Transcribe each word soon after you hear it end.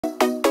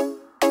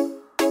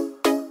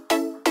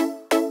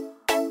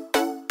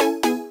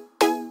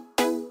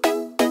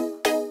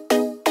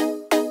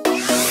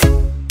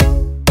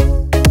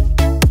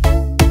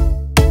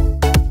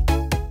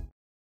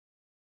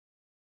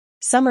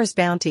Summer's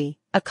bounty,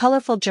 a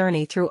colorful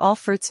journey through all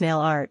fruits nail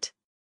art.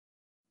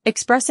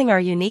 Expressing our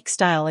unique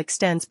style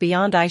extends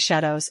beyond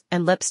eyeshadows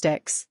and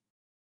lipsticks.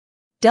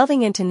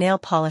 Delving into nail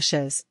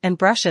polishes and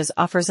brushes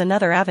offers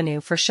another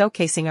avenue for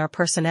showcasing our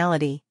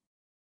personality.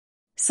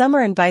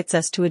 Summer invites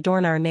us to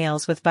adorn our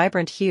nails with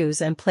vibrant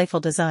hues and playful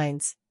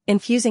designs,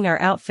 infusing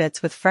our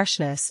outfits with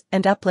freshness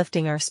and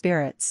uplifting our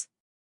spirits.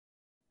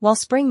 While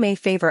spring may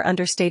favor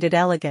understated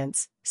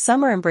elegance,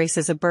 summer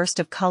embraces a burst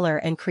of color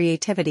and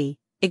creativity,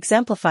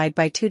 exemplified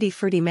by Tutti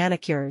Frutti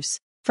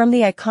manicures. From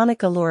the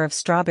iconic allure of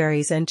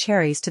strawberries and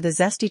cherries to the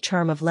zesty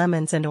charm of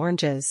lemons and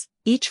oranges,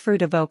 each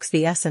fruit evokes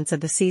the essence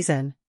of the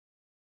season.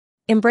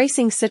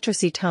 Embracing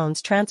citrusy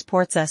tones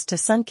transports us to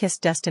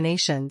sun-kissed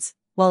destinations,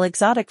 while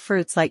exotic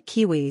fruits like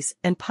kiwis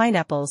and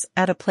pineapples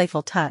add a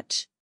playful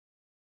touch.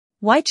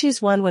 Why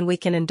choose one when we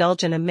can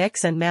indulge in a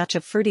mix and match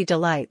of fruity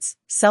delights,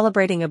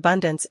 celebrating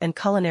abundance and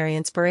culinary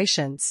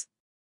inspirations?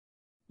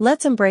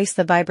 Let's embrace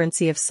the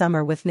vibrancy of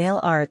summer with nail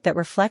art that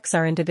reflects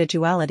our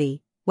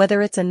individuality,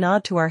 whether it's a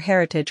nod to our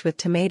heritage with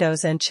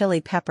tomatoes and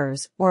chili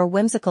peppers or a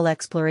whimsical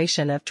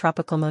exploration of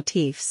tropical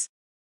motifs.